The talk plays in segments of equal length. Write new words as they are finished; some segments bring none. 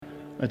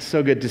It's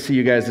so good to see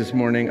you guys this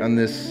morning on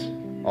this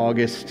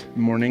August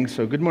morning.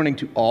 So good morning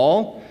to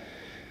all.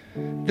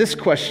 This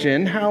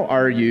question, how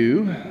are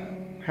you?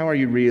 How are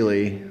you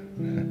really?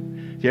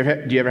 Do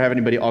you ever have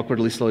anybody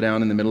awkwardly slow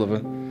down in the middle of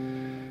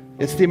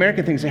It's the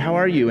American thing to say, how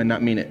are you, and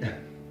not mean it.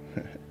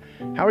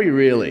 How are you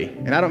really?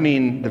 And I don't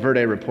mean the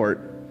Verde report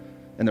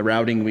and the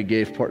routing we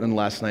gave Portland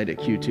last night at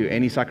Q2.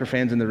 Any soccer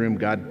fans in the room,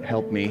 God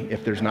help me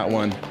if there's not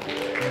one.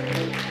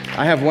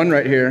 I have one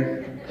right here.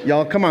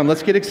 Y'all, come on,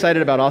 let's get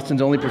excited about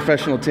Austin's only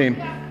professional team.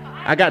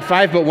 I got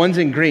 5, but one's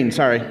in green,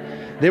 sorry.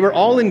 They were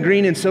all in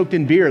green and soaked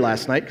in beer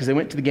last night because they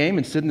went to the game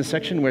and stood in the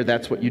section where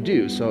that's what you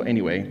do. So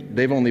anyway,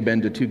 they've only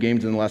been to 2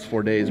 games in the last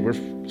 4 days. We're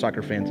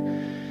soccer fans.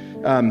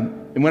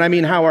 And when I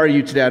mean how are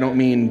you today, I don't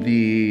mean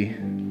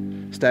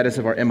the status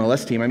of our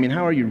MLS team. I mean,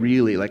 how are you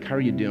really? Like, how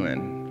are you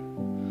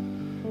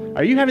doing?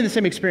 Are you having the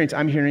same experience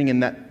I'm hearing in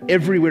that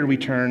everywhere we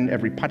turn,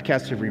 every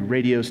podcast, every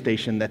radio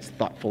station that's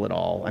thoughtful at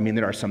all? I mean,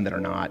 there are some that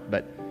are not,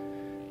 but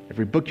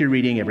every book you're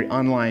reading, every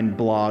online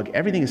blog,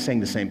 everything is saying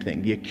the same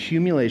thing. The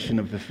accumulation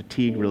of the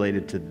fatigue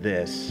related to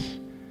this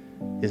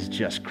is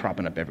just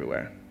cropping up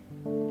everywhere.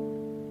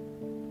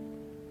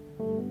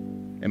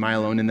 Am I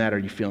alone in that, or are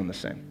you feeling the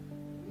same?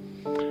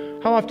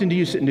 How often do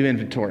you sit and do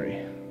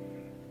inventory?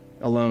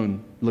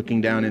 Alone,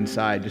 looking down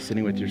inside, just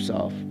sitting with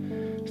yourself.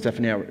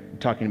 Stephanie and I were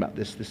talking about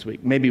this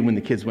week. Maybe when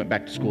the kids went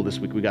back to school this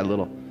week, we got a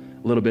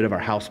little bit of our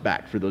house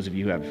back for those of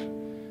you who have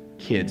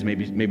kids.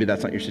 Maybe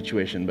that's not your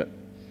situation, but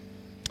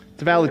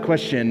it's a valid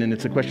question, and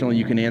it's a question only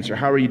you can answer.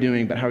 How are you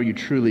doing, but how are you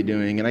truly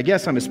doing? And I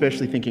guess I'm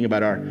especially thinking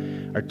about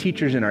our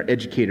teachers and our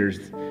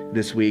educators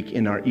this week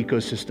in our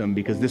ecosystem,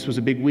 because this was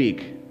a big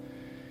week.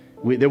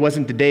 There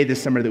wasn't a day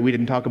this summer that we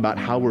didn't talk about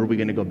how were we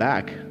going to go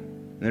back.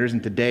 And there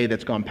isn't a day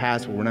that's gone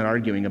past where we're not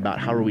arguing about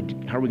how are we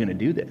going to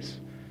do this?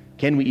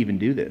 Can we even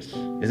do this?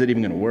 Is it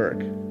even going to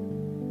work?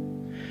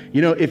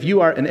 You know, if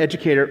you are an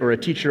educator or a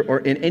teacher or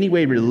in any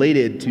way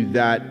related to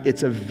that,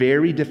 it's a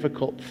very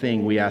difficult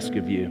thing we ask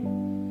of you.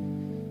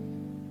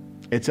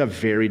 It's a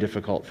very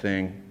difficult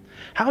thing.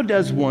 How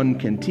does one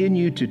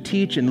continue to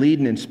teach and lead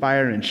and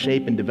inspire and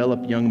shape and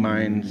develop young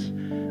minds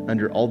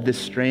under all this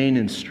strain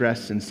and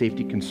stress and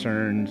safety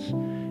concerns,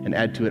 and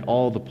add to it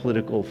all the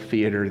political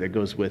theater that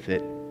goes with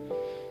it?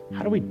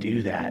 How do we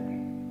do that?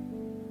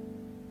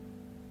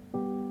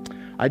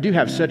 I do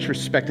have such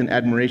respect and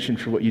admiration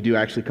for what you do.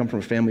 I actually come from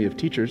a family of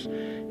teachers,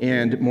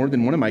 and more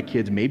than one of my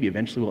kids maybe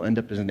eventually will end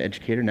up as an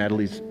educator.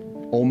 Natalie's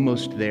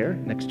almost there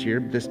next year,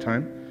 this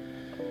time.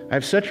 I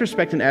have such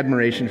respect and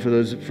admiration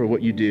for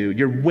what you do.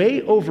 You're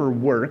way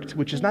overworked,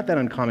 which is not that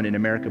uncommon in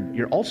America.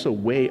 You're also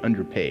way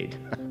underpaid.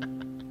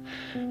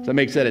 So that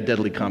makes that a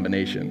deadly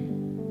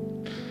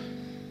combination.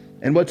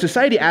 And what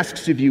society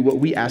asks of you, what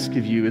we ask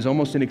of you, is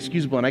almost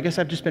inexcusable, and I guess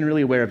I've just been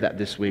really aware of that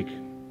this week.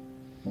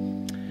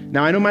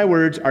 Now, I know my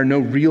words are no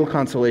real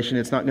consolation.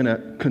 It's not going to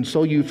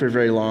console you for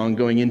very long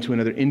going into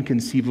another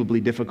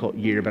inconceivably difficult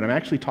year, but I'm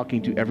actually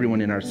talking to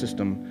everyone in our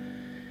system.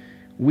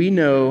 We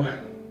know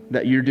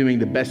that you're doing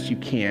the best you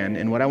can,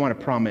 and what I want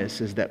to promise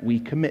is that we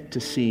commit to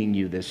seeing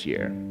you this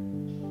year.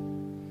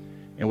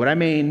 And what I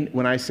mean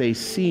when I say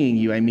seeing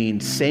you, I mean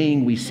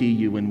saying we see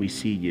you when we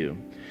see you.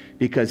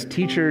 Because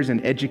teachers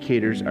and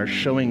educators are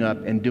showing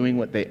up and doing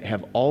what they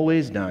have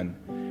always done,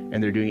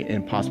 and they're doing it in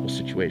impossible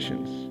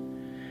situations.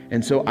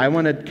 And so I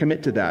want to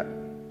commit to that.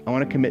 I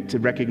want to commit to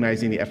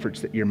recognizing the efforts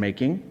that you're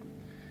making.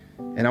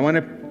 And I want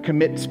to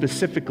commit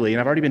specifically,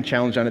 and I've already been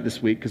challenged on it this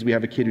week because we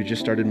have a kid who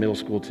just started middle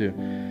school too.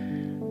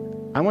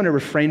 I want to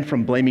refrain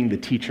from blaming the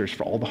teachers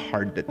for all the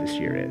hard that this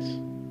year is.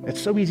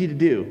 It's so easy to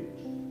do,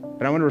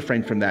 but I want to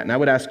refrain from that. And I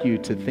would ask you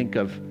to think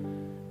of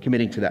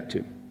committing to that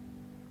too.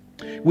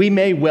 We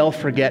may well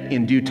forget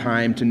in due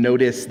time to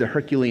notice the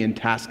Herculean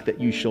task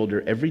that you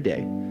shoulder every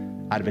day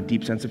out of a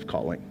deep sense of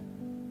calling.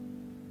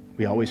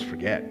 We always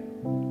forget,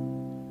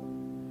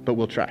 but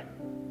we'll try.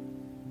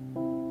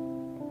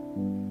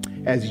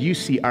 As you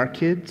see our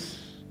kids,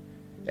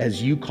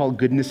 as you call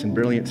goodness and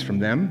brilliance from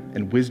them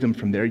and wisdom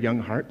from their young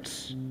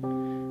hearts,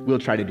 we'll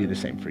try to do the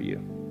same for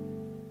you.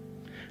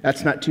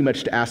 That's not too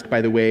much to ask,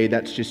 by the way.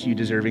 That's just you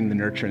deserving the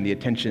nurture and the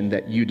attention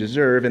that you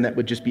deserve, and that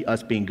would just be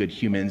us being good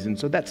humans. And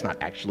so that's not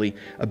actually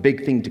a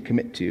big thing to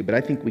commit to, but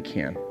I think we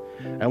can.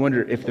 I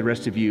wonder if the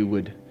rest of you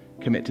would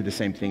commit to the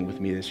same thing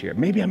with me this year.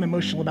 Maybe I'm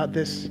emotional about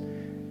this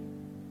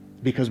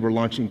because we're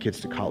launching kids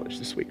to college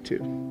this week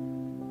too.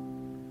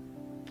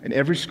 And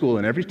every school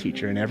and every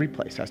teacher and every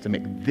place has to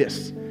make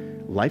this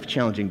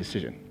life-challenging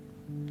decision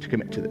to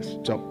commit to this.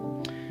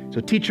 So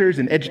teachers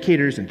and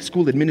educators and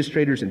school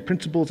administrators and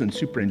principals and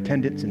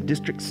superintendents and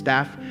district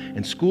staff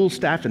and school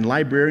staff and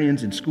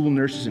librarians and school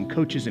nurses and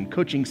coaches and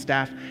coaching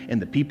staff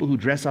and the people who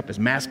dress up as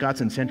mascots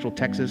in Central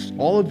Texas,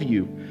 all of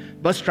you,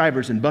 bus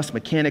drivers and bus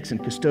mechanics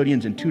and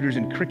custodians and tutors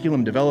and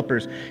curriculum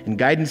developers and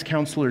guidance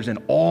counselors and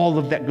all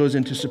of that goes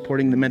into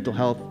supporting the mental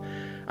health.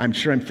 I'm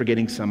sure I'm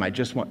forgetting some. I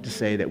just want to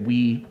say that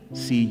we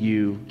see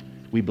you,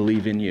 we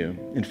believe in you.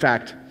 In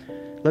fact,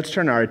 let's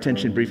turn our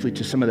attention briefly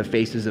to some of the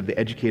faces of the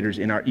educators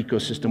in our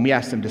ecosystem. We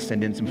asked them to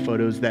send in some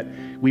photos that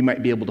we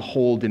might be able to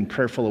hold in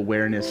prayerful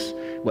awareness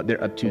what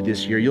they're up to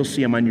this year. You'll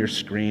see them on your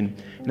screen.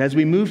 And as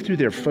we move through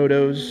their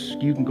photos,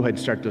 you can go ahead and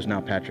start those now,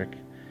 Patrick.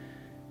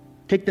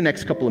 Take the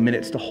next couple of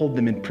minutes to hold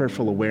them in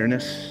prayerful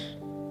awareness.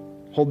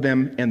 Hold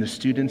them and the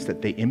students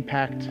that they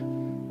impact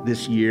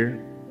this year.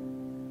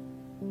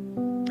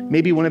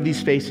 Maybe one of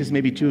these faces,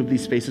 maybe two of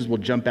these faces will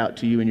jump out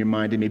to you in your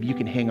mind, and maybe you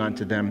can hang on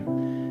to them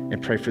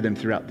and pray for them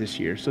throughout this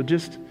year. So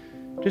just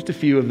a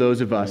few of those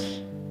of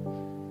us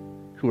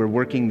who are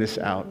working this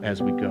out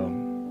as we go.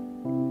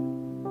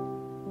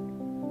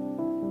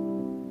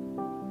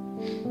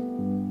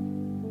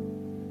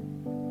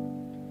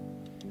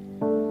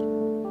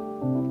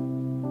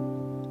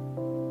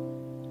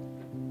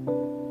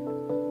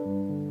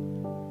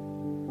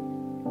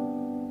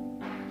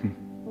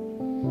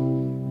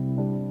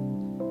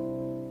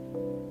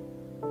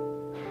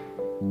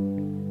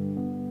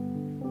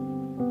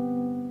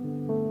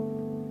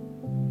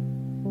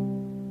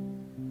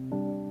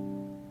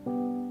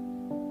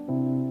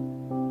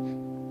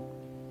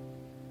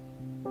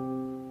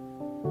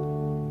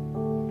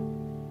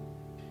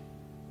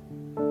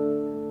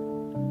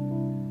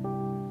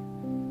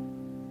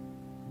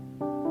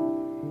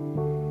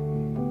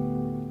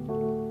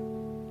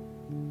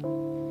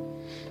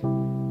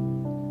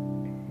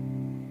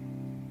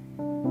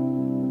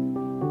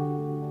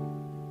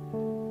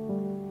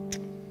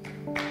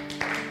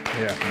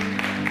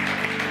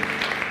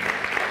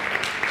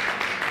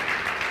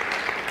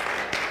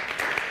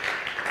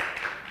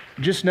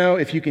 Just know,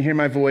 if you can hear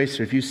my voice,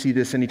 or if you see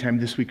this anytime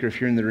this week, or if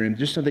you're in the room,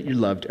 just know that you're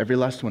loved. Every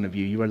last one of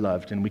you, you are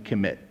loved, and we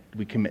commit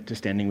to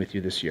standing with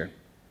you this year.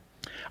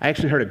 I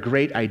actually heard a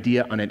great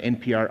idea on an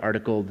NPR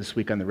article this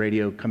week on the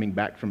radio coming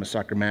back from a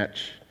soccer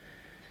match.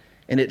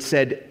 And it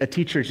said, a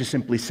teacher just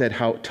simply said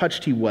how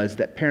touched he was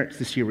that parents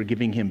this year were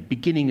giving him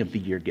beginning of the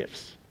year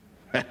gifts.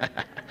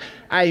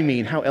 I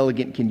mean, how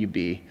elegant can you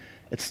be?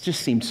 It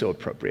just seemed so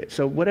appropriate.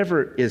 So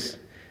whatever is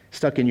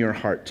stuck in your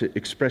heart to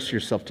express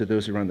yourself to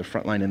those who are on the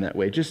front line in that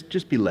way,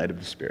 just be led of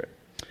the Spirit.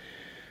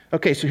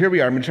 Okay, so here we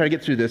are. I'm going to try to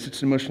get through this.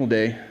 It's an emotional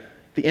day.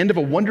 The end of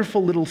a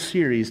wonderful little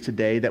series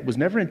today that was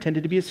never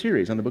intended to be a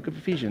series on the book of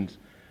Ephesians.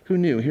 Who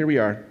knew? Here we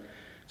are.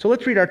 So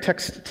let's read our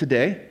text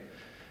today,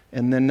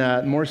 and then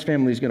Morris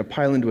family is going to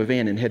pile into a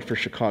van and head for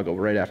Chicago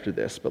right after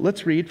this. But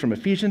let's read from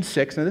Ephesians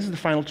 6. Now, this is the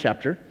final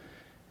chapter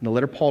in the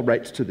letter Paul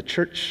writes to the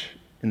church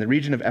in the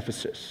region of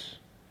Ephesus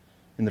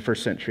in the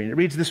first century. And it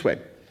reads this way.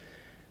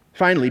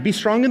 Finally, be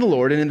strong in the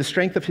Lord and in the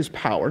strength of his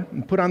power,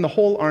 and put on the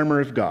whole armor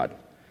of God,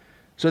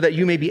 so that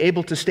you may be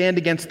able to stand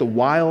against the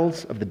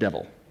wiles of the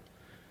devil.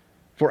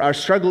 For our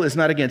struggle is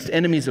not against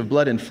enemies of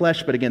blood and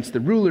flesh, but against the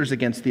rulers,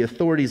 against the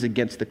authorities,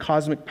 against the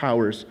cosmic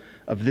powers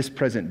of this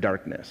present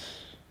darkness,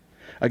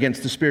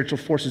 against the spiritual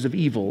forces of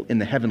evil in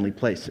the heavenly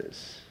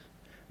places.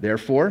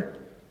 Therefore,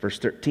 verse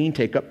 13,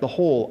 take up the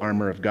whole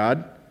armor of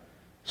God,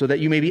 so that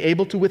you may be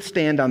able to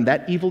withstand on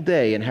that evil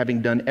day, and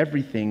having done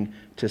everything,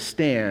 to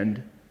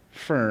stand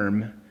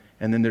firm.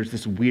 And then there's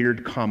this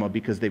weird comma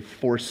because they've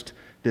forced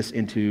this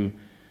into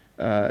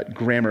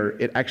grammar.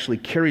 It actually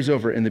carries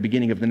over in the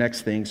beginning of the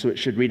next thing, so it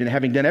should read, and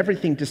having done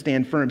everything to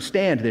stand firm,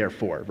 stand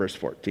therefore, verse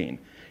 14,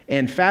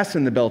 and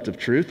fasten the belt of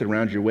truth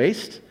around your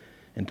waist,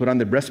 and put on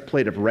the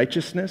breastplate of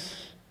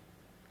righteousness.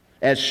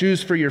 As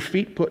shoes for your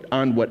feet, put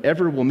on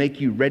whatever will make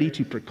you ready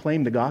to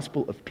proclaim the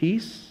gospel of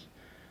peace.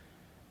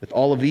 With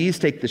all of these,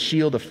 take the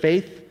shield of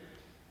faith,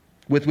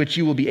 with which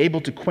you will be able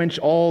to quench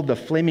all the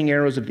flaming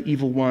arrows of the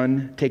evil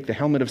one. Take the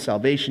helmet of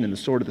salvation and the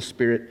sword of the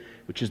Spirit,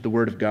 which is the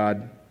word of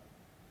God.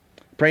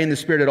 Pray in the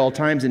Spirit at all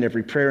times in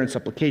every prayer and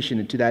supplication,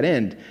 and to that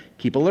end,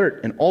 keep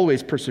alert and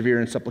always persevere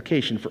in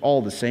supplication for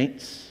all the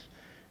saints.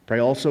 Pray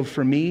also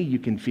for me. You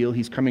can feel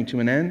he's coming to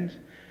an end,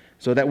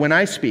 so that when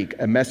I speak,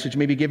 a message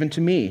may be given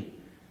to me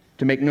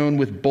to make known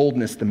with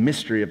boldness the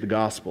mystery of the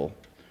gospel,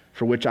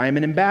 for which I am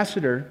an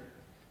ambassador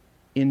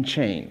in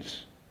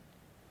chains.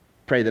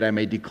 Pray that I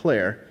may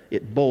declare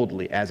it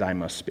boldly as I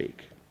must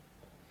speak.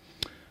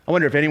 I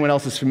wonder if anyone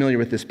else is familiar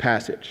with this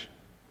passage.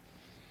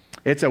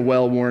 It's a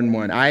well-worn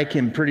one. I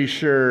can pretty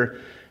sure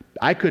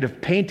I could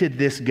have painted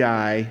this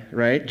guy,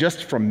 right,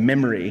 just from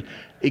memory,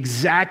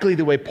 exactly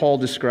the way Paul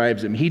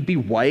describes him. He'd be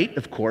white,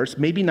 of course,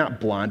 maybe not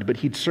blonde, but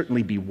he'd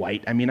certainly be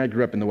white. I mean, I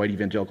grew up in the white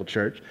evangelical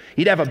church.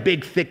 He'd have a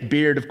big, thick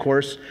beard, of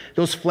course.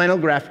 Those flannel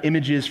graph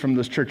images from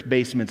those church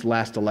basements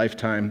last a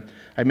lifetime.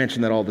 I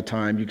mention that all the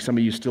time. Some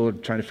of you still are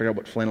trying to figure out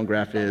what flannel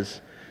graph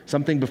is.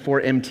 Something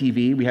before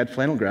MTV, we had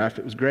flannel graph.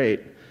 It was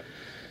great.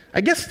 I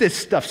guess this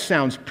stuff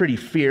sounds pretty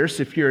fierce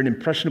if you're an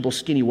impressionable,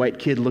 skinny white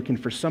kid looking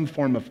for some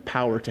form of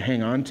power to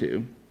hang on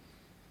to.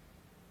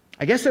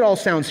 I guess it all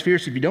sounds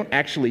fierce if you don't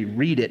actually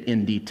read it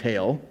in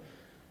detail,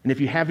 and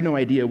if you have no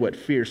idea what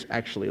fierce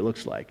actually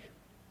looks like.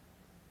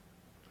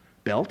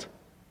 Belt,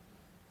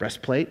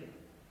 breastplate,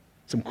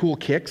 some cool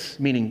kicks,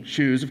 meaning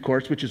shoes, of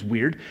course, which is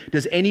weird.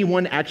 Does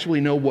anyone actually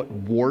know what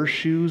war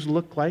shoes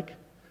look like?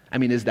 I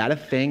mean, is that a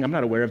thing? I'm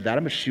not aware of that.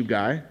 I'm a shoe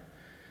guy.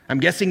 I'm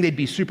guessing they'd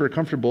be super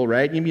comfortable,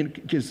 right?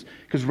 Because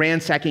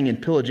ransacking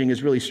and pillaging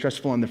is really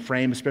stressful on the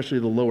frame, especially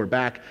the lower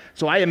back.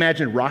 So I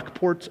imagine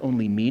Rockports,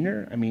 only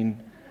meaner.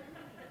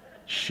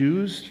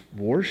 Shoes,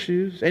 war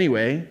shoes.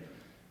 Anyway,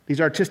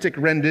 these artistic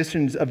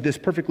renditions of this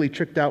perfectly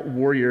tricked out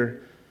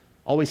warrior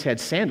always had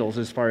sandals,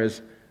 as far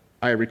as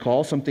I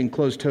recall. Something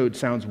closed-toed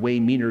sounds way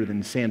meaner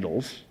than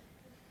sandals.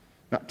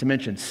 Not to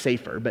mention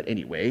safer, but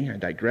anyway, I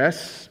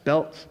digress.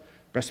 Belt,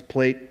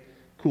 breastplate,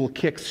 cool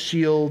kicks,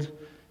 shield,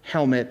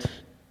 helmet.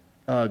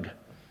 Ugh.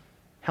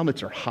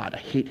 Helmets are hot. I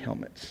hate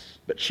helmets.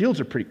 But shields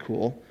are pretty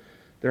cool.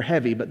 They're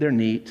heavy, but they're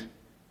neat.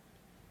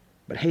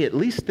 But hey, at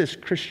least this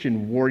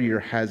Christian warrior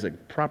has a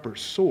proper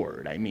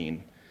sword.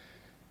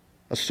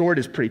 A sword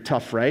is pretty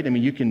tough, right?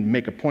 You can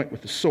make a point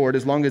with a sword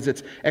as long as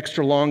it's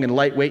extra long and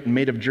lightweight and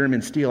made of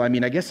German steel. I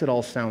guess it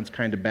all sounds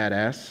kind of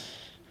badass.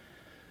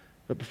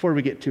 But before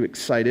we get too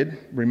excited,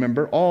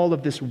 remember, all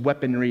of this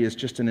weaponry is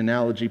just an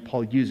analogy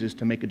Paul uses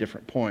to make a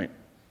different point.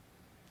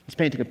 He's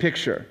painting a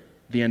picture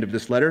at the end of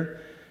this letter.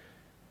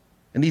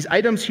 And these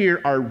items here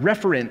are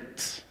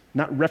referents,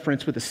 not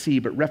reference with a C,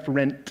 but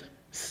referent,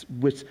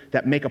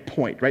 that make a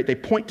point, right? They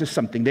point to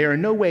something. They are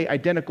in no way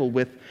identical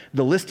with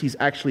the list he's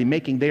actually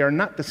making. They are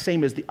not the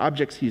same as the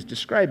objects he's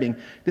describing.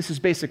 This is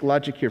basic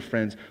logic here,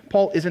 friends.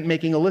 Paul isn't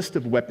making a list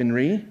of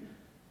weaponry.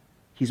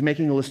 He's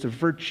making a list of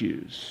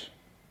virtues.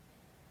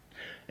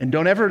 And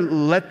don't ever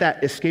let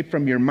that escape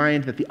from your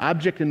mind, that the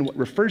object and what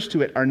refers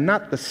to it are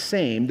not the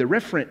same. The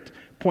referent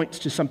points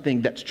to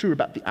something that's true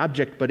about the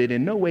object, but it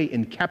in no way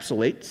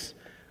encapsulates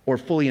or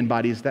fully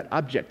embodies that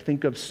object.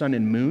 Think of sun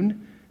and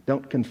moon.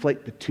 Don't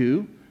conflate the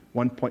two.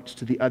 One points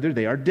to the other.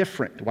 They are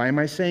different. Why am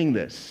I saying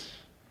this?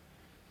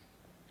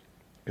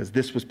 Because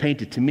this was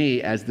painted to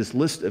me as this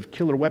list of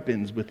killer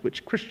weapons with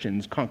which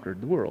Christians conquered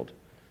the world.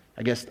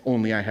 I guess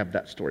only I have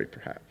that story,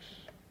 perhaps.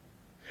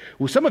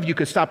 Well, some of you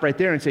could stop right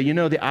there and say,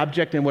 the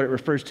object and what it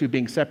refers to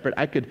being separate,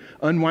 I could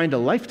unwind a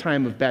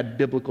lifetime of bad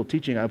biblical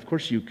teaching. Of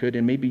course you could,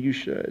 and maybe you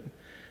should.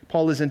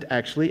 Paul isn't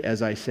actually,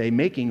 as I say,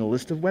 making a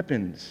list of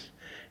weapons,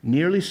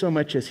 nearly so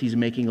much as he's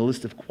making a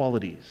list of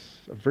qualities,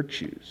 of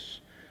virtues,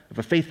 of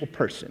a faithful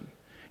person.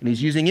 And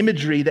he's using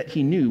imagery that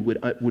he knew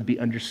would be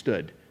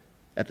understood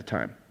at the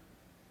time.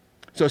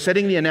 So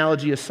setting the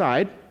analogy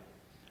aside,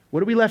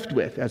 what are we left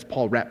with as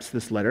Paul wraps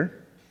this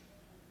letter?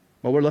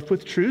 Well, we're left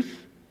with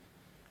truth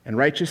and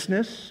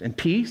righteousness and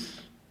peace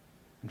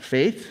and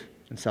faith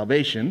and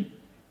salvation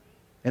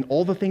and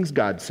all the things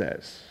God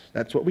says.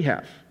 That's what we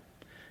have.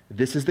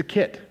 This is the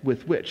kit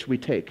with which we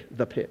take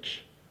the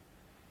pitch.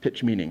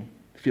 Pitch meaning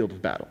field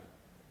of battle.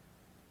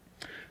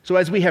 So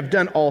as we have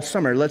done all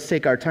summer, let's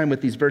take our time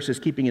with these verses,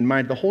 keeping in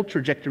mind the whole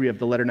trajectory of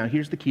the letter. Now,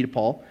 here's the key to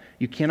Paul.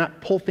 You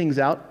cannot pull things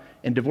out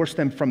and divorce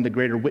them from the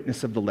greater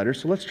witness of the letter.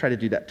 So let's try to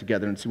do that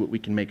together and see what we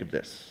can make of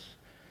this.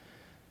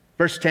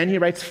 Verse 10, he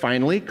writes,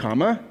 finally,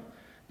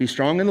 be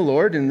strong in the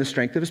Lord and in the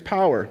strength of his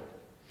power.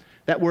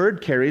 That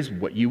word carries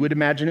what you would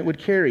imagine it would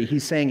carry.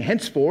 He's saying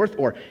henceforth,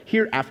 or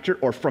hereafter,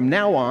 or from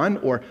now on,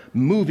 or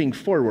moving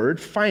forward,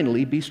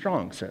 finally be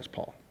strong, says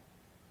Paul.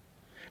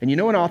 And an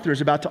author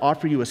is about to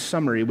offer you a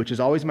summary, which is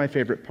always my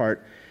favorite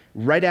part,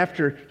 right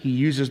after he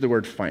uses the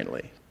word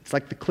finally. It's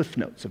like the cliff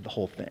notes of the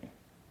whole thing.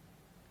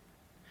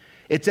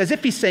 It's as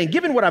if he's saying,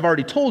 given what I've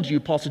already told you,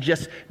 Paul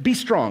suggests, be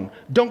strong.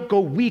 Don't go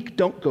weak.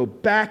 Don't go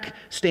back.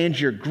 Stand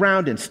your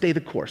ground and stay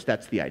the course.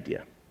 That's the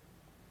idea.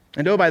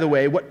 And by the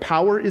way, what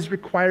power is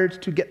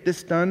required to get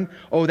this done?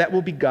 That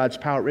will be God's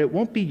power. It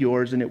won't be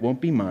yours and it won't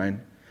be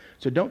mine.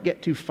 So don't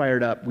get too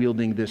fired up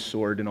wielding this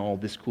sword and all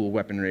this cool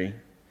weaponry.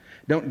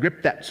 Don't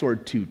grip that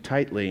sword too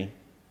tightly.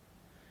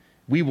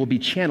 We will be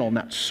channel,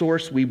 not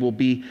source. We will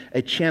be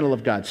a channel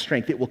of God's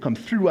strength. It will come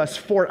through us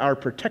for our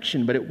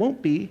protection, but it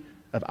won't be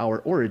of our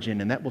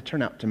origin, and that will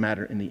turn out to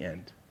matter in the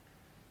end.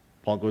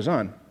 Paul goes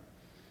on.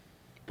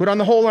 Put on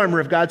the whole armor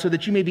of God so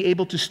that you may be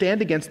able to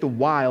stand against the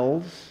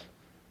wiles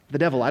of the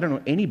devil. I don't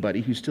know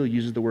anybody who still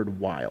uses the word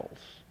wiles.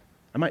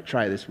 I might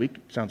try this week.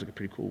 Sounds like a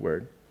pretty cool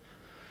word.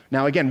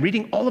 Now, again,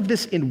 reading all of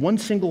this in one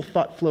single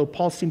thought flow,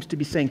 Paul seems to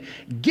be saying,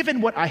 given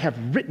what I have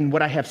written,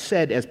 what I have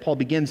said, as Paul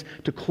begins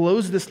to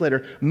close this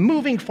letter,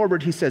 moving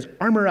forward, he says,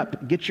 armor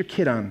up, get your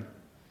kit on,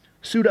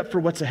 suit up for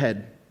what's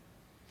ahead.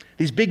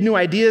 These big new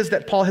ideas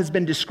that Paul has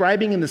been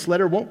describing in this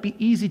letter won't be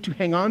easy to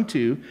hang on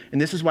to,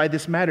 and this is why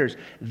this matters.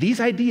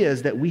 These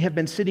ideas that we have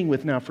been sitting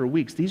with now for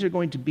weeks, they're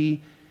going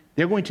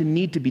to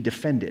need to be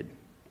defended.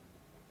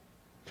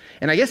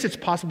 And I guess it's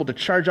possible to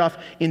charge off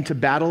into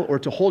battle or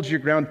to hold your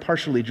ground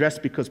partially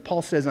dressed, because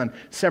Paul says on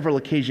several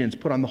occasions,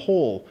 put on the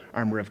whole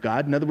armor of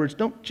God. In other words,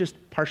 don't just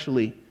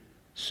partially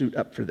suit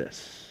up for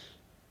this.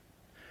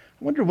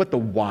 I wonder what the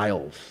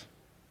wiles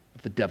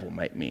of the devil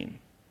might mean.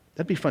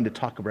 That'd be fun to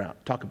talk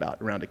about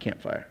around a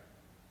campfire.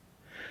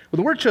 Well,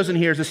 the word chosen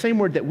here is the same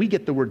word that we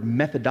get the word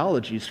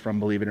methodologies from,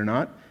 believe it or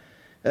not.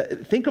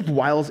 Think of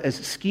wiles as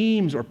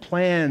schemes or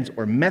plans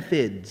or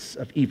methods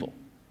of evil.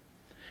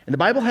 And the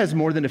Bible has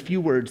more than a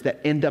few words that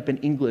end up in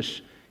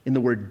English in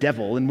the word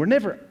devil, and we're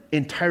never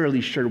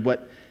entirely sure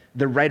what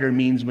the writer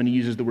means when he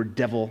uses the word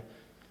devil.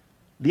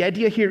 The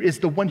idea here is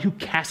the one who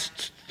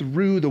casts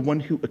through, the one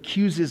who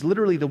accuses,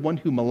 literally the one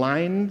who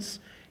maligns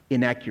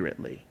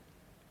inaccurately.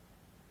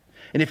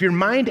 And if your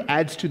mind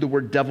adds to the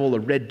word devil a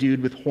red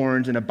dude with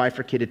horns and a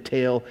bifurcated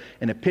tail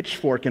and a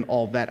pitchfork and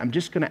all that, I'm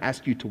just going to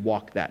ask you to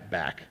walk that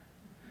back.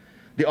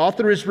 The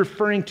author is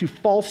referring to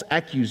false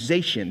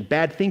accusation,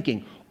 bad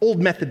thinking, old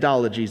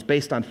methodologies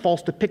based on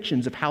false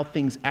depictions of how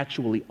things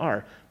actually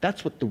are.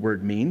 That's what the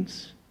word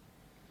means.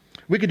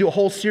 We could do a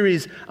whole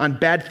series on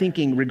bad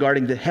thinking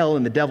regarding the hell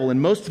and the devil, and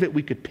most of it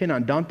we could pin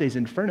on Dante's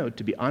Inferno,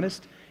 to be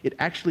honest. It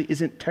actually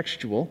isn't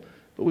textual,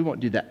 but we won't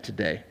do that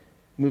today.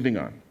 Moving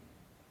on.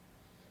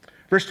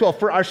 Verse 12,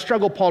 for our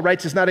struggle, Paul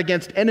writes, is not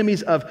against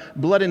enemies of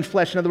blood and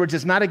flesh. In other words,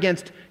 it's not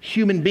against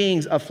human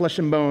beings of flesh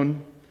and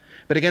bone,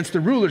 but against the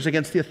rulers,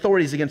 against the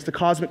authorities, against the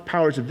cosmic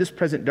powers of this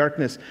present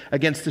darkness,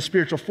 against the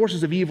spiritual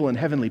forces of evil in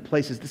heavenly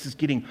places. This is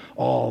getting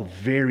all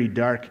very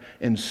dark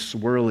and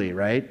swirly,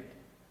 right?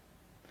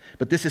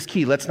 But this is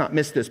key. Let's not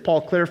miss this.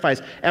 Paul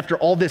clarifies, after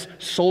all this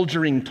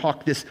soldiering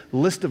talk, this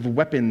list of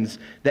weapons,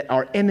 that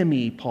our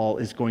enemy, Paul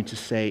is going to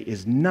say,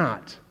 is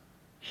not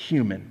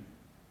human.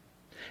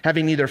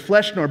 Having neither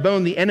flesh nor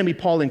bone, the enemy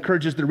Paul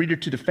encourages the reader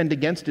to defend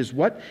against is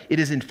what? It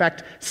is in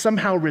fact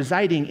somehow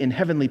residing in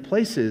heavenly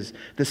places,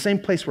 the same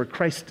place where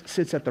Christ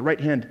sits at the right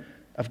hand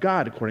of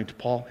God, according to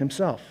Paul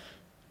himself.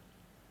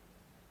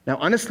 Now,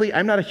 honestly,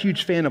 I'm not a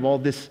huge fan of all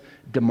this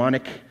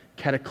demonic,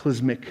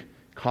 cataclysmic,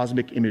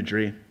 cosmic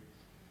imagery.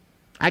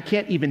 I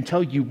can't even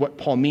tell you what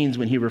Paul means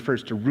when he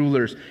refers to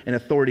rulers and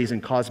authorities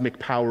and cosmic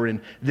power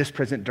in this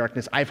present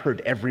darkness. I've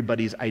heard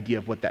everybody's idea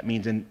of what that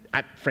means, and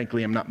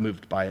frankly, I'm not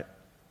moved by it.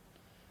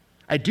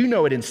 I do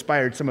know it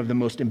inspired some of the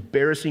most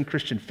embarrassing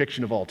Christian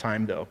fiction of all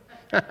time, though.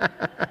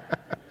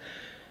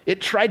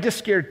 It tried to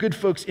scare good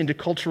folks into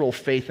cultural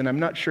faith, and I'm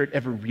not sure it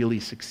ever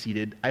really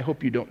succeeded. I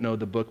hope you don't know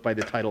the book by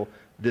the title,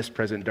 This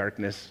Present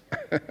Darkness.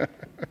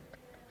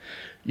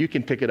 You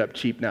can pick it up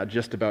cheap now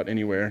just about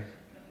anywhere.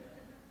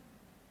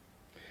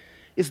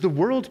 Is the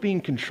world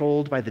being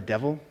controlled by the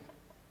devil?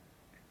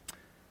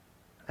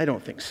 I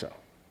don't think so.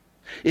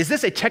 Is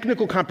this a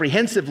technical,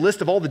 comprehensive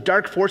list of all the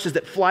dark forces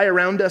that fly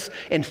around us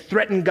and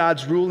threaten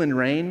God's rule and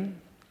reign?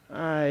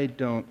 I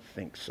don't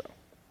think so.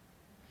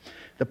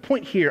 The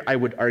point here, I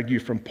would argue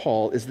from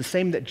Paul, is the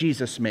same that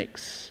Jesus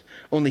makes,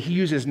 only he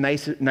uses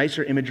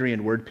nicer imagery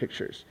and word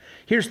pictures.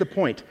 Here's the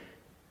point.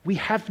 We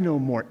have no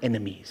more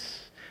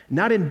enemies,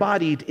 not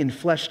embodied,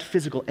 enfleshed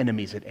physical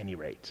enemies at any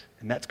rate.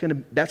 And that's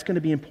going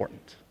to be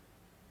important.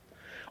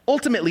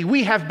 Ultimately,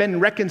 we have been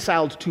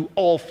reconciled to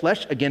all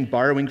flesh, again,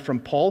 borrowing from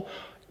Paul.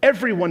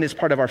 Everyone is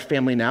part of our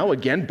family now,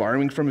 again,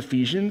 borrowing from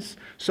Ephesians.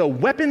 So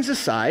weapons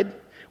aside,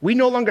 we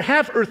no longer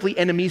have earthly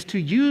enemies to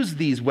use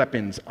these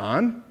weapons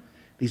on.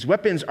 These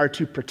weapons are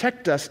to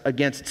protect us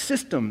against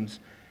systems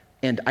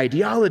and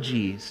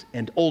ideologies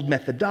and old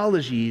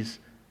methodologies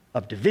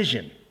of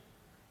division.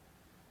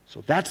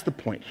 So that's the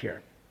point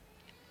here.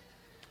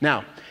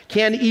 Now,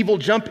 can evil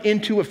jump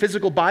into a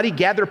physical body,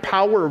 gather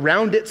power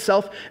around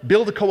itself,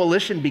 build a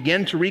coalition,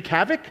 begin to wreak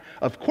havoc?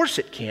 Of course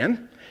it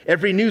can.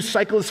 Every news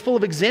cycle is full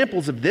of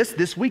examples of this.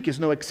 This week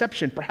is no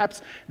exception.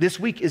 Perhaps this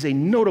week is a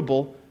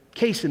notable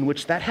case in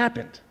which that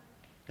happened.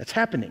 That's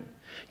happening.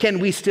 Can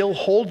we still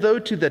hold, though,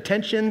 to the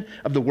tension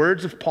of the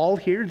words of Paul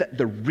here, that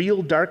the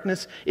real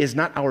darkness is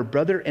not our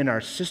brother and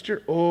our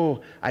sister?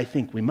 Oh, I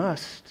think we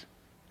must.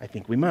 I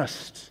think we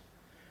must.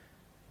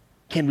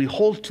 Can we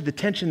hold to the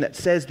tension that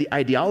says the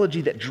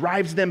ideology that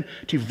drives them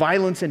to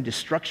violence and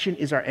destruction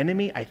is our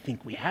enemy? I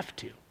think we have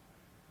to.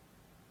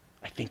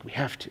 I think we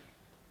have to.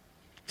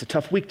 It's a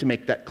tough week to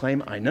make that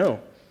claim, I know.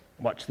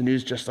 I watch the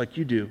news just like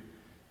you do.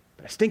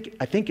 But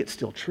I think it's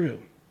still true.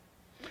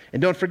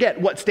 And don't forget,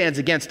 what stands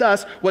against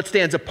us, what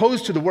stands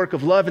opposed to the work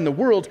of love in the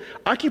world,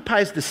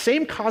 occupies the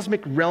same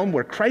cosmic realm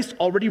where Christ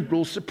already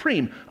rules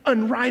supreme,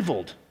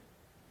 unrivaled.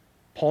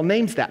 Paul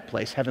names that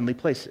place heavenly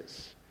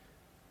places.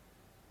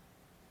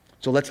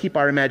 So let's keep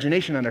our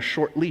imagination on a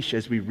short leash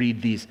as we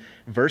read these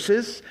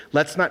verses.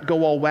 Let's not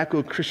go all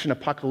wacko Christian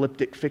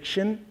apocalyptic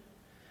fiction.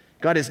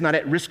 God is not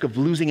at risk of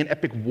losing an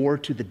epic war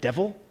to the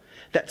devil.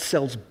 That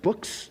sells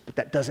books, but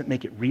that doesn't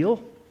make it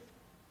real.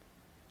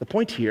 The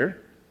point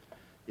here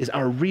is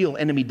our real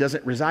enemy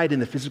doesn't reside in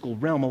the physical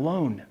realm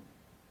alone.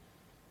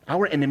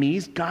 Our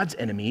enemies, God's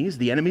enemies,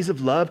 the enemies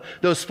of love,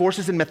 those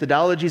forces and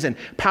methodologies and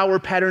power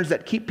patterns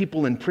that keep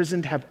people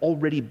imprisoned have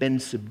already been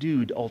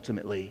subdued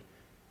ultimately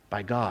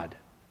by God,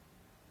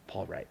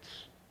 Paul writes.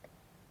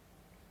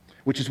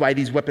 Which is why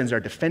these weapons are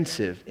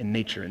defensive in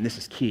nature, and this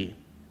is key.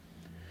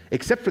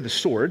 Except for the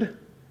sword,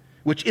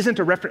 which isn't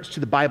a reference to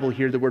the Bible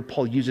here. The word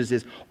Paul uses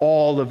is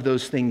all of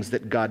those things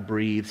that God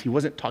breathes. He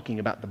wasn't talking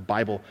about the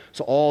Bible.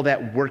 So all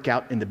that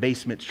workout in the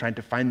basements trying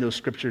to find those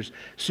scriptures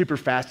super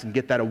fast and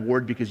get that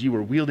award because you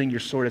were wielding your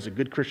sword as a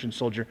good Christian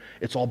soldier,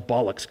 it's all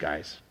bollocks,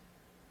 guys.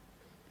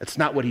 That's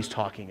not what he's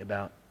talking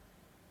about.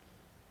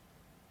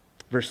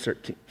 Verse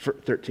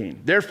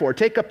 13. Therefore,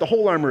 take up the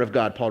whole armor of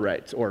God, Paul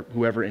writes, or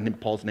whoever in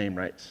Paul's name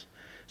writes,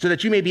 so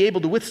that you may be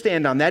able to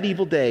withstand on that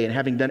evil day, and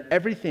having done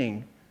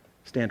everything,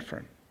 stand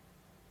firm.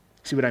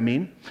 See what I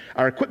mean?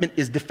 Our equipment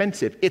is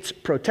defensive. It's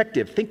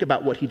protective. Think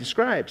about what he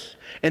describes.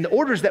 And the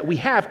orders that we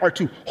have are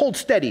to hold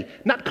steady,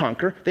 not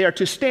conquer. They are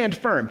to stand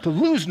firm, to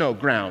lose no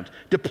ground,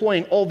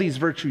 deploying all these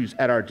virtues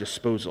at our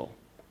disposal.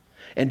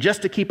 And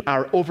just to keep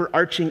our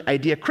overarching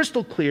idea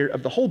crystal clear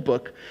of the whole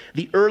book,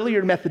 the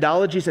earlier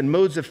methodologies and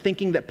modes of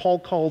thinking that Paul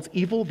calls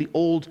evil, the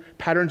old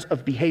patterns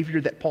of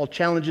behavior that Paul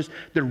challenges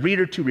the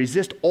reader to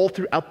resist all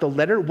throughout the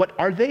letter, what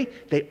are they?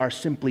 They are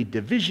simply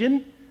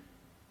division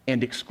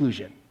and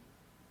exclusion.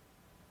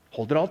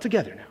 Hold it all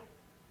together now.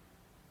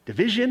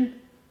 Division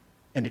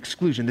and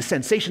exclusion. The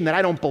sensation that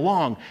I don't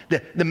belong.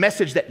 The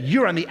message that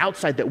you're on the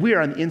outside, that we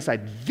are on the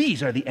inside.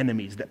 These are the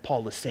enemies that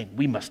Paul is saying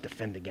we must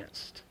defend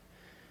against.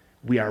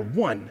 We are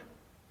one,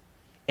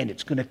 and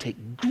it's going to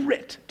take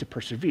grit to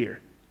persevere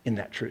in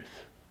that truth.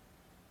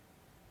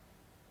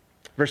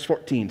 Verse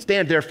 14,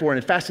 stand therefore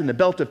and fasten the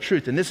belt of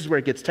truth. And this is where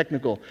it gets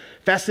technical.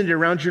 Fasten it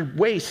around your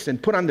waist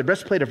and put on the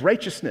breastplate of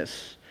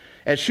righteousness.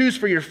 As shoes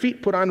for your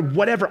feet, put on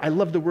whatever. I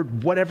love the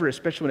word whatever,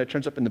 especially when it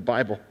turns up in the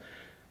Bible.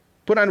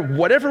 Put on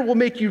whatever will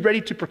make you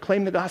ready to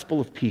proclaim the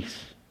gospel of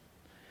peace.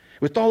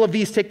 With all of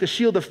these, take the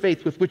shield of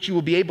faith with which you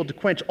will be able to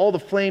quench all the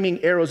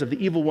flaming arrows of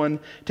the evil one.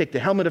 Take the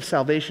helmet of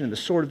salvation and the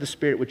sword of the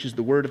Spirit, which is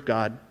the word of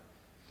God.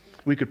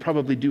 We could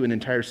probably do an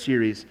entire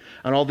series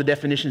on all the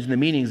definitions and the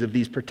meanings of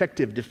these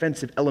protective,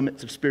 defensive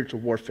elements of spiritual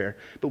warfare,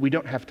 but we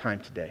don't have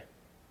time today.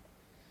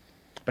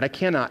 But I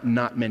cannot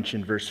not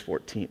mention verse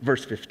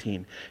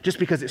 15, just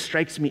because it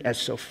strikes me as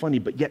so funny,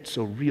 but yet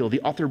so real.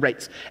 The author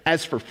writes,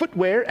 as for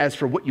footwear, as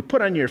for what you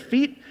put on your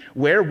feet,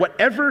 wear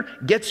whatever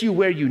gets you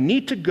where you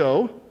need to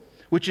go,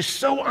 which is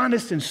so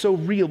honest and so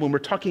real when we're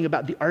talking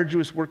about the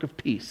arduous work of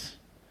peace.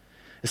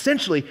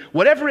 Essentially,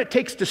 whatever it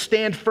takes to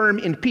stand firm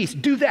in peace,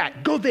 do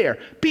that, go there,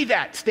 be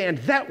that, stand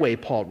that way,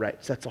 Paul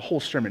writes. That's a whole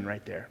sermon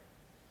right there.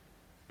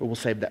 But we'll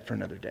save that for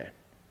another day.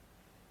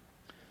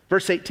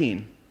 Verse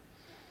 18.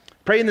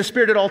 Pray in the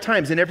Spirit at all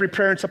times, in every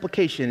prayer and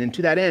supplication, and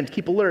to that end,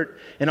 keep alert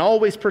and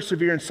always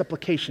persevere in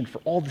supplication for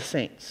all the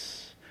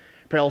saints.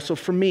 Pray also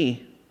for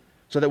me,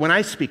 so that when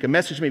I speak, a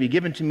message may be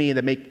given to me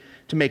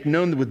to make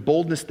known with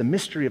boldness the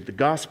mystery of the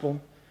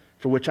gospel,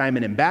 for which I am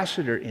an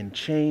ambassador in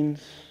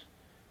chains.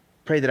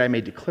 Pray that I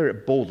may declare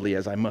it boldly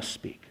as I must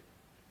speak.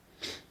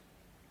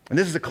 And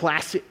this is a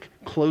classic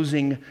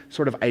closing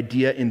sort of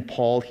idea in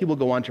Paul. He will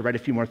go on to write a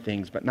few more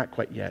things, but not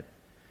quite yet.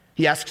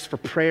 He asks for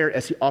prayer,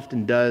 as he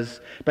often does,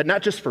 but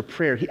not just for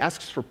prayer. He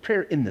asks for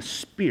prayer in the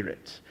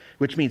Spirit,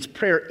 which means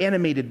prayer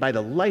animated by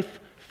the life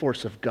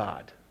force of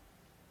God,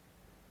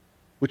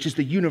 which is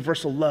the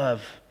universal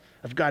love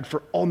of God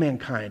for all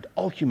mankind,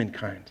 all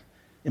humankind,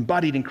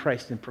 embodied in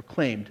Christ and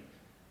proclaimed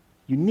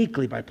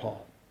uniquely by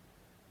Paul.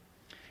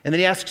 And then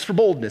he asks for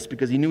boldness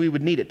because he knew he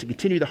would need it to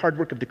continue the hard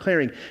work of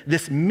declaring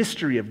this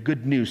mystery of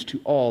good news to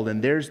all.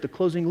 And there's the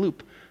closing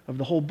loop of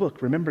the whole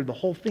book. Remember, the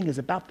whole thing is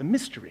about the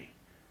mystery.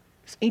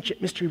 This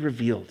ancient mystery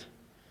revealed.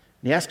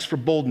 And he asks for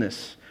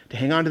boldness to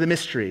hang on to the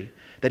mystery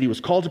that he was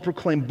called to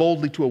proclaim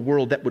boldly to a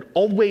world that would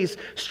always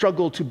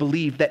struggle to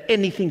believe that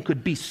anything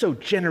could be so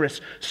generous,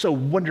 so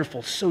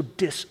wonderful, so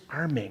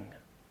disarming.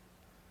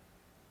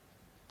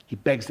 He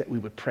begs that we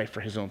would pray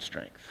for his own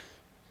strength.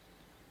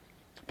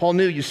 Paul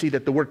knew, you see,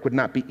 that the work would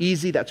not be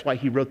easy. That's why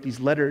he wrote these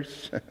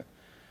letters.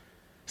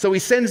 So he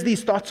sends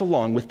these thoughts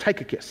along with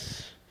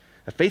Tychicus,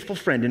 a faithful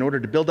friend, in order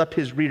to build up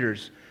his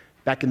readers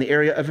back in the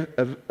area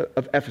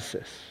of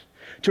Ephesus,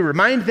 to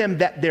remind them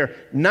that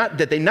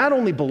they not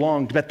only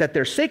belonged, but that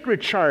their sacred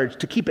charge,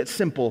 to keep it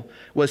simple,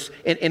 was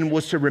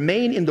to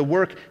remain in the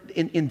work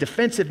in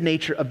defensive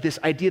nature of this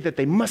idea that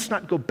they must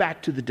not go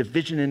back to the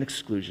division and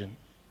exclusion.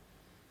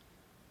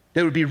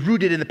 They would be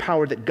rooted in the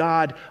power that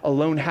God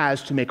alone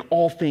has to make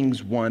all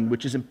things one,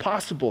 which is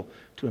impossible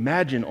to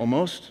imagine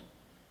almost,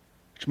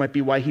 which might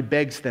be why he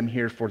begs them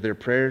here for their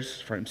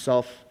prayers for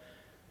himself,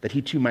 that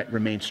he too might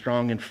remain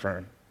strong and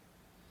firm.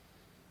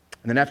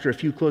 And then after a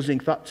few closing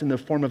thoughts in the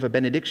form of a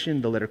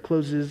benediction, the letter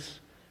closes,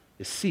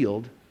 is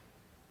sealed,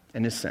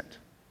 and is sent.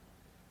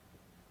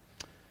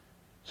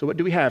 So what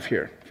do we have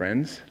here,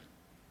 friends?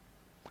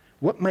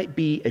 What might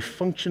be a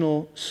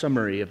functional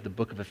summary of the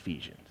book of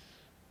Ephesians?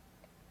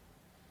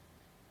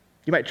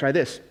 You might try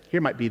this. Here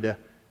might be the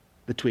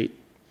tweet.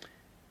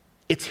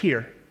 It's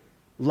here.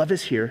 Love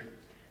is here.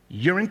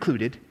 You're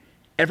included.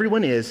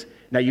 Everyone is.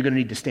 Now you're going to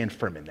need to stand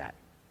firm in that.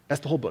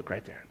 That's the whole book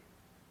right there.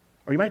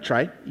 Or you might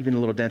try, even a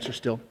little denser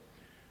still.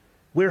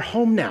 We're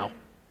home now.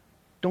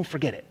 Don't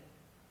forget it.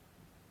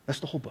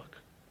 That's the whole book.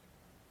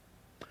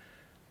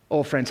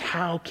 Oh, friends,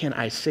 how can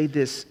I say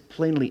this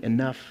plainly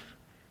enough?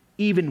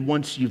 Even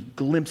once you've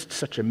glimpsed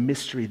such a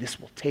mystery, this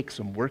will take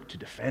some work to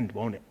defend,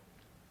 won't it?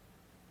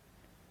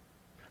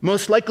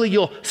 Most likely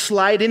you'll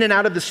slide in and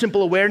out of the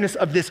simple awareness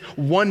of this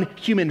one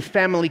human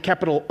family,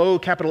 capital O,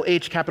 capital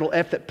H, capital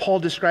F, that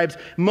Paul describes.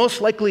 Most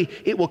likely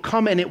it will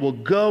come and it will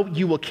go.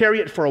 You will carry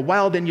it for a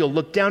while, then you'll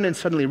look down and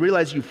suddenly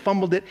realize you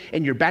fumbled it,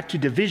 and you're back to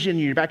division,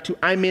 you're back to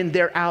I'm in,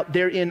 they're out,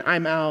 they're in,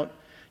 I'm out.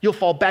 You'll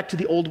fall back to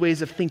the old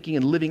ways of thinking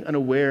and living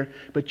unaware,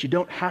 but you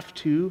don't have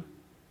to.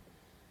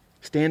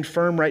 Stand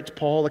firm, writes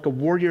Paul, like a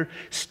warrior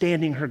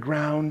standing her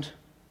ground.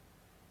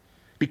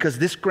 Because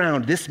this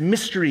ground, this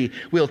mystery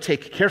will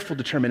take careful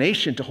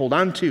determination to hold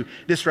on to.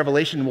 This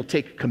revelation will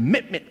take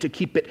commitment to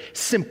keep it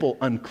simple,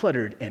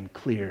 uncluttered, and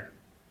clear.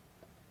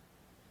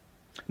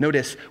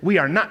 Notice, we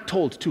are not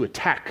told to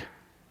attack.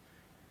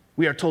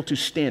 We are told to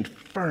stand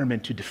firm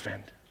and to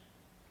defend.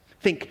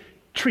 Think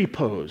tree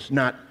pose,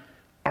 not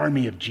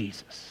army of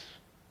Jesus.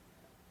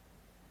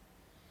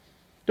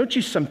 Don't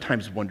you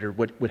sometimes wonder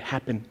what would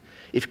happen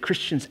if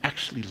Christians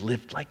actually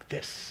lived like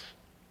this?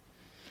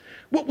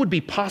 What would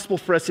be possible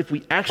for us if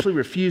we actually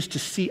refused to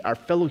see our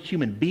fellow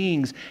human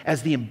beings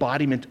as the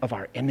embodiment of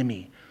our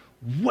enemy?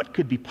 What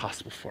could be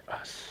possible for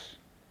us?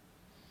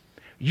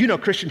 You know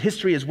Christian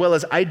history as well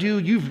as I do.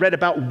 You've read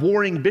about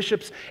warring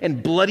bishops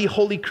and bloody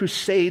holy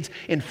crusades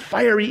and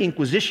fiery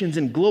inquisitions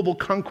and global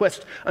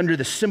conquest under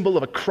the symbol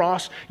of a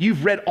cross.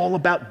 You've read all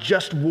about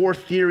just war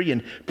theory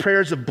and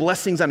prayers of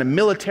blessings on a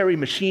military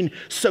machine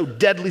so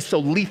deadly, so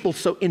lethal,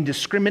 so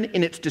indiscriminate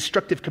in its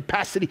destructive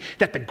capacity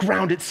that the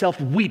ground itself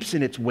weeps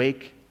in its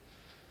wake.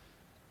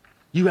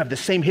 You have the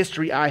same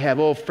history I have.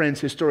 Oh, friends,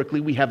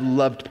 historically, we have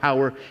loved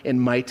power and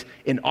might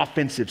and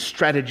offensive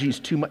strategies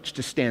too much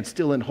to stand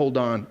still and hold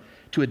on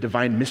to a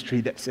divine mystery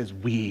that says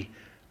we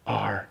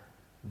are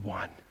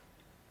one.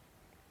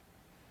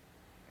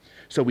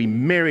 So we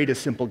married a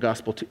simple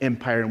gospel to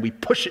empire and we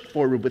push it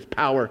forward with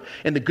power,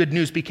 and the good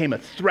news became a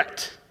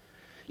threat.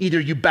 Either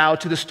you bow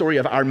to the story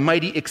of our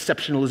mighty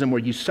exceptionalism or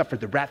you suffer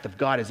the wrath of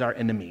God as our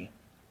enemy.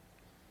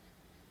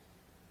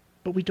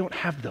 But we don't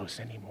have those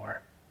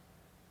anymore.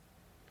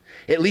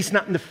 At least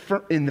not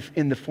in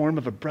the form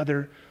of a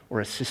brother or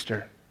a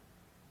sister.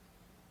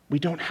 We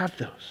don't have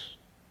those.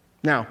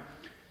 Now,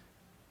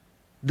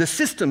 the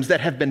systems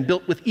that have been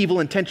built with evil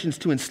intentions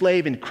to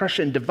enslave and crush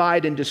and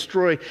divide and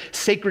destroy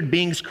sacred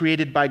beings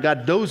created by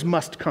God, those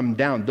must come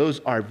down.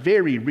 Those are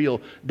very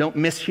real. Don't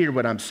mishear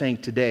what I'm saying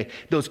today.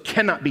 Those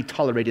cannot be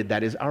tolerated.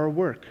 That is our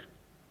work.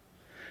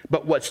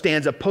 But what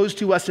stands opposed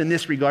to us in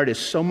this regard is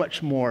so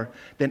much more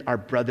than our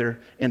brother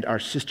and our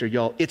sister,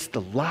 y'all. It's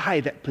the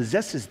lie that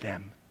possesses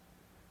them.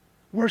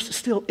 Worse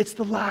still, it's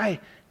the lie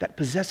that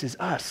possesses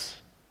us.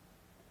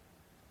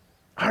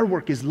 Our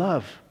work is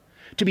love.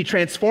 To be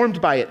transformed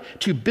by it,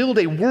 to build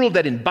a world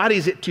that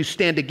embodies it, to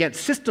stand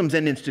against systems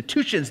and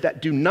institutions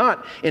that do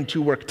not, and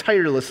to work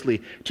tirelessly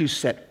to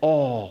set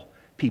all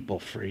people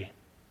free.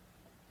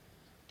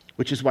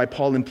 Which is why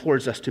Paul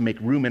implores us to make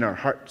room in our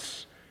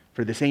hearts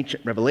for this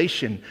ancient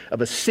revelation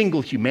of a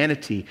single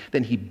humanity.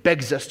 Then he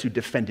begs us to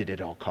defend it at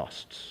all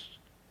costs.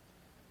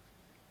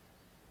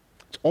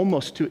 It's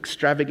almost too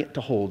extravagant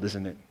to hold,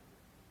 isn't it?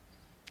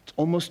 It's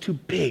almost too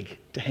big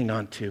to hang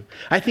on to.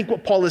 I think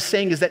what Paul is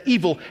saying is that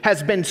evil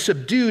has been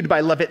subdued by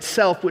love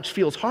itself, which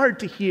feels hard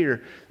to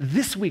hear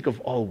this week of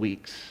all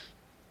weeks.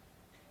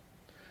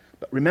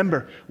 But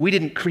remember, we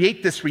didn't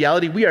create this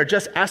reality. We are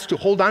just asked to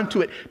hold on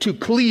to it, to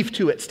cleave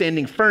to it,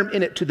 standing firm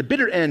in it to the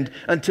bitter end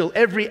until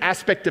every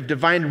aspect of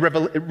divine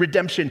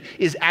redemption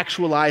is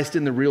actualized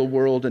in the real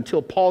world,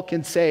 until Paul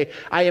can say,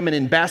 I am an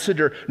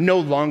ambassador no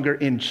longer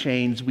in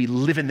chains. We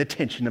live in the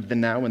tension of the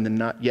now and the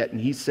not yet. And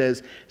he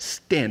says,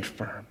 stand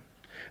firm.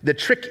 The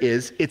trick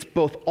is, it's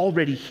both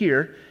already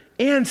here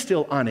and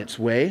still on its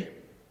way.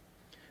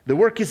 The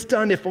work is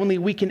done if only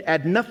we can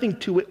add nothing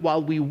to it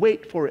while we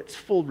wait for its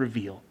full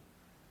reveal.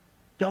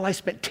 Y'all, I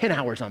spent 10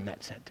 hours on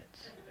that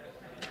sentence.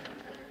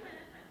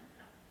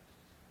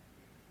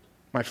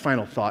 My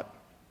final thought.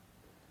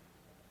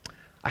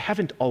 I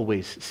haven't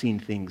always seen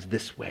things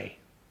this way.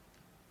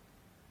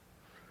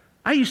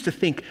 I used to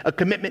think a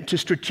commitment to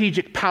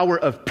strategic power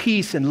of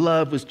peace and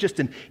love was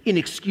just an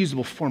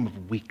inexcusable form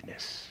of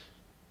weakness.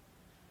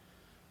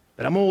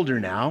 But I'm older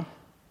now,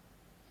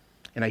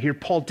 and I hear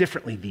Paul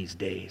differently these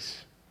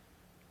days.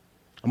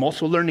 I'm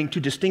also learning to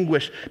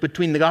distinguish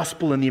between the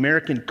gospel and the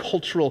American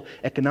cultural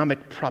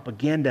economic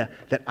propaganda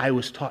that I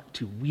was taught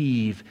to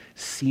weave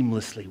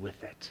seamlessly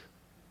with it.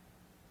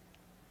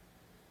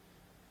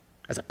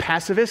 As a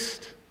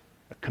pacifist,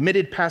 a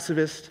committed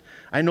pacifist,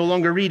 I no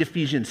longer read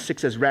Ephesians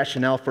 6 as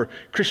rationale for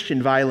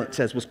Christian violence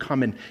as was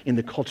common in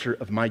the culture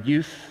of my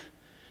youth.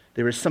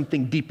 There is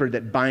something deeper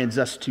that binds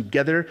us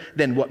together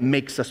than what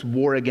makes us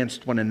war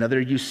against one another.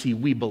 You see,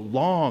 we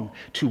belong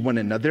to one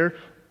another.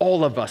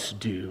 All of us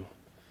do.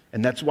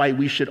 And that's why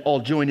we should all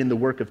join in the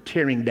work of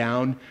tearing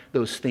down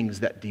those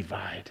things that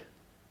divide.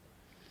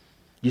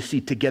 You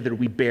see, together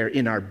we bear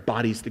in our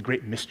bodies the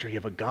great mystery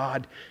of a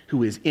God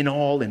who is in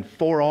all and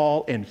for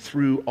all and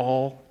through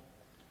all.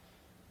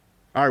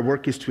 Our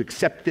work is to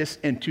accept this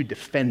and to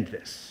defend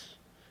this.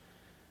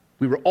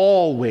 We were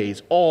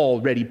always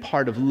already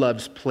part of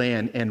love's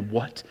plan. And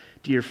what,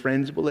 dear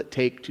friends, will it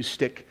take to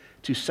stick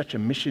to such a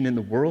mission in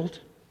the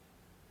world?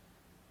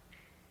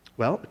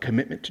 Well, a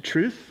commitment to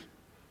truth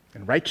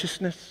and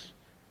righteousness,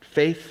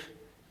 faith,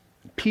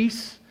 and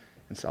peace,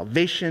 and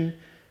salvation,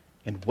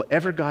 and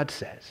whatever God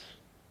says.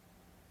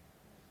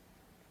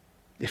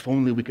 If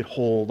only we could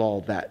hold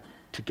all that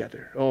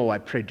together. Oh, I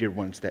pray, dear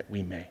ones, that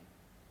we may.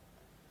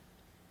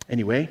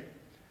 Anyway,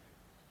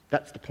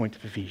 that's the point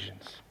of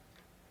Ephesians.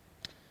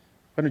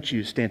 Why don't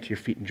you stand to your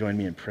feet and join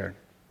me in prayer?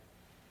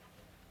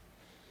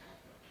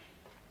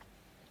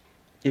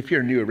 If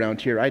you're new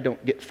around here, I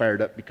don't get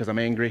fired up because I'm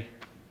angry.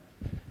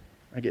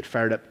 I get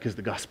fired up because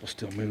the gospel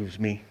still moves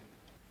me.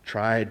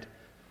 I've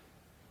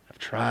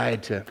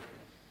tried to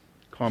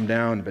calm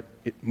down, but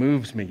it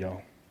moves me,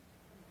 y'all.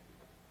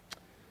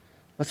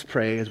 Let's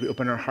pray as we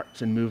open our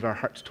hearts and move our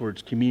hearts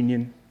towards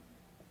communion.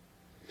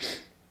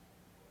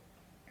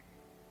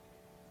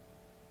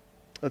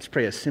 Let's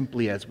pray as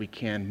simply as we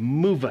can.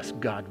 Move us,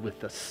 God,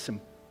 with a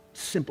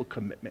simple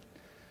commitment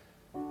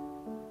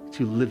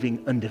to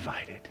living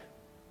undivided.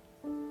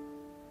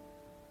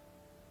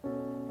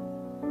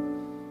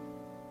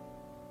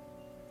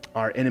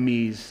 Our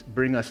enemies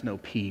bring us no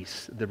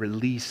peace. The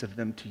release of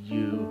them to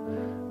you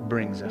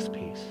brings us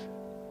peace.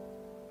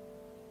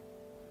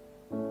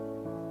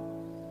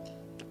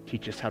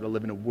 Teach us how to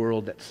live in a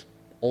world that's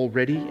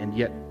already and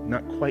yet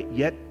not quite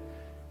yet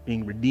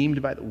being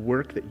redeemed by the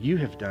work that you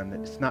have done, that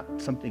it's not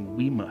something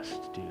we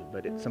must do,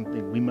 but it's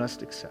something we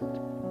must accept.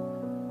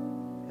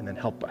 And then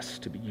help us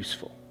to be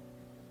useful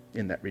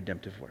in that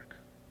redemptive work.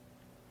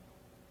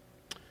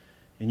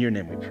 In your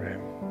name we pray.